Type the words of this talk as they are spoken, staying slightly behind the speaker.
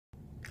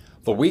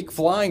The week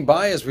flying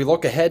by as we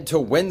look ahead to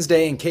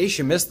Wednesday. In case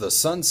you missed the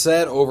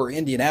sunset over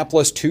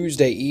Indianapolis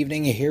Tuesday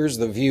evening, here's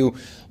the view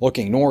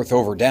looking north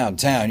over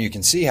downtown. You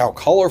can see how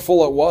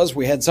colorful it was.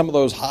 We had some of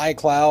those high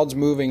clouds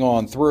moving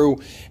on through,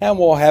 and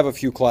we'll have a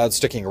few clouds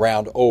sticking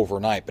around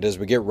overnight. But as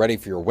we get ready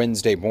for your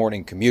Wednesday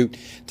morning commute,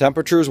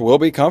 temperatures will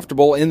be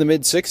comfortable in the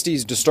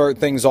mid-60s to start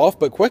things off,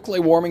 but quickly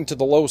warming to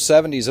the low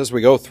 70s as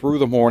we go through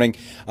the morning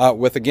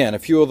with, again, a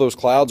few of those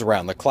clouds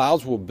around. The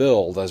clouds will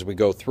build as we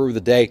go through the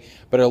day,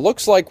 but it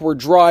looks like we're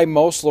dry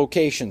most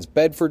locations.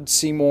 Bedford,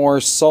 Seymour,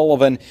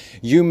 Sullivan,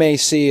 you may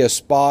see a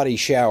spotty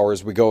shower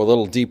as we go a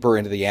little deeper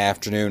into the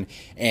afternoon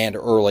and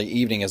early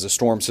evening as a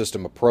storm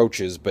system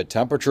approaches, but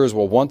temperatures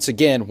will once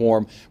again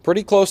warm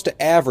pretty close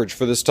to average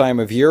for this time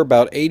of year,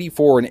 about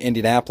 84 in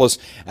Indianapolis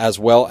as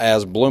well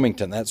as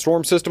Bloomington. That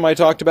storm system I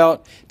talked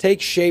about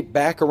takes shape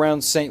back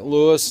around St.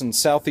 Louis, and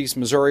southeast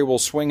Missouri will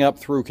swing up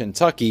through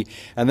Kentucky,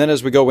 and then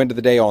as we go into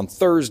the day on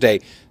Thursday,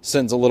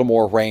 sends a little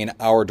more rain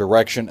our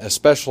direction,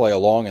 especially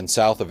along and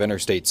south of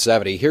Interstate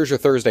 70. Here's your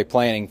Thursday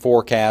planning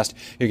forecast.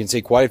 You can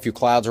see quite a few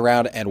clouds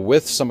around, and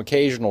with some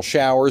occasional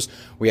showers,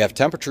 we have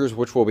temperatures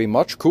which will be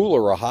much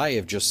cooler, a high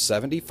of just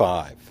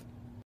 75.